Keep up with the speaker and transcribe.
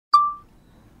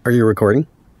Are you recording?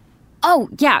 Oh,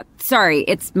 yeah. Sorry.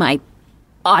 It's my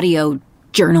audio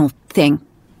journal thing.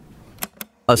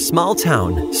 A small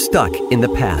town stuck in the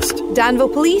past. Danville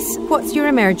Police, what's your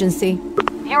emergency?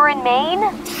 You're in Maine?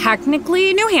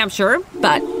 Technically New Hampshire,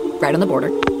 but right on the border.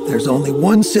 There's only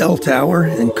one cell tower,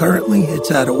 and currently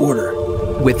it's out of order.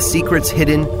 With secrets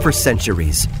hidden for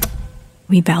centuries.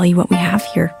 We value what we have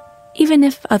here, even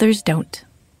if others don't.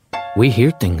 We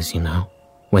hear things,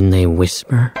 when they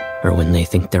whisper or when they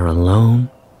think they're alone.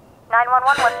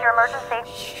 911, what's your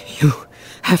emergency? You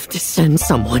have to send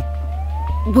someone.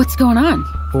 What's going on?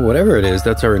 Well, whatever it is,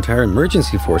 that's our entire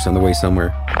emergency force on the way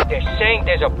somewhere. They're saying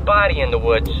there's a body in the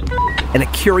woods. And a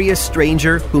curious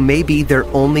stranger who may be their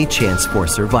only chance for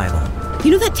survival.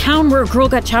 You know that town where a girl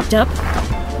got chopped up?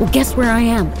 Well, guess where I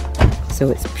am. So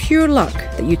it's pure luck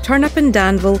that you turn up in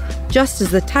Danville just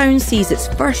as the town sees its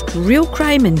first real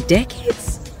crime in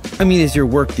decades? I mean, is your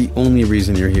work the only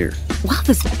reason you're here? Wow,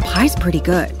 this pie's pretty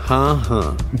good.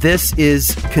 This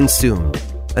is Consumed,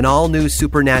 an all-new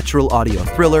supernatural audio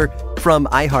thriller from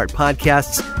iHeart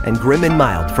Podcasts and Grim and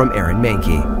Mild from Aaron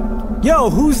Mahnke. Yo,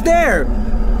 who's there?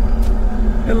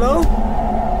 Hello?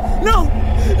 No!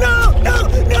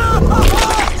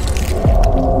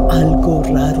 Algo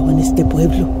raro en este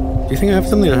pueblo. Do you think I have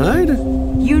something to hide?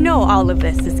 You know all of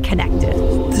this is connected.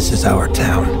 This is our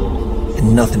town,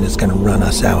 and nothing is going to run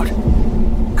us out.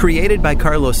 Created by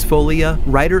Carlos Folia,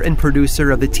 writer and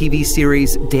producer of the TV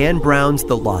series Dan Brown's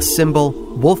The Lost Symbol,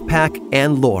 Wolfpack,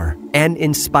 and Lore, and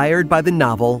inspired by the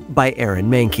novel by Aaron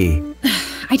Mahnke.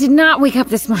 I did not wake up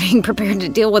this morning prepared to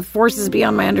deal with forces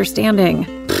beyond my understanding.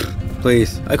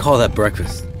 Please, I call that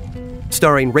breakfast.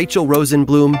 Starring Rachel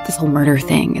Rosenblum, This whole murder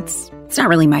thing, it's not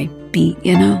really my beat,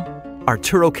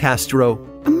 Arturo Castro,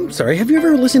 I'm sorry, have you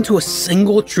ever listened to a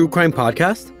single true crime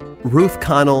podcast? Ruth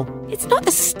Connell, It's not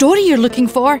the story you're looking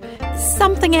for, it's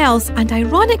something else, and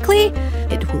ironically,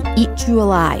 it will eat you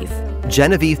alive.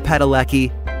 Genevieve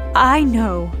Padalecki, I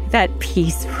know that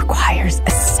peace requires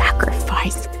a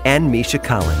sacrifice. and Misha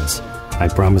Collins. I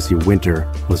promise you, winter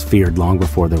was feared long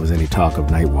before there was any talk of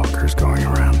nightwalkers going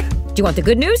around. Do you want the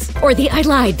good news? Or the I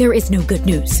lied, there is no good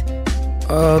news?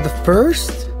 The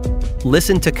first?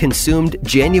 Listen to Consumed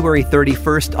January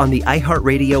 31st on the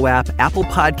iHeartRadio app, Apple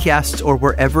Podcasts, or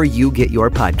wherever you get your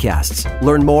podcasts.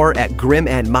 Learn more at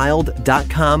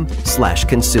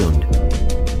grimandmild.com/consumed.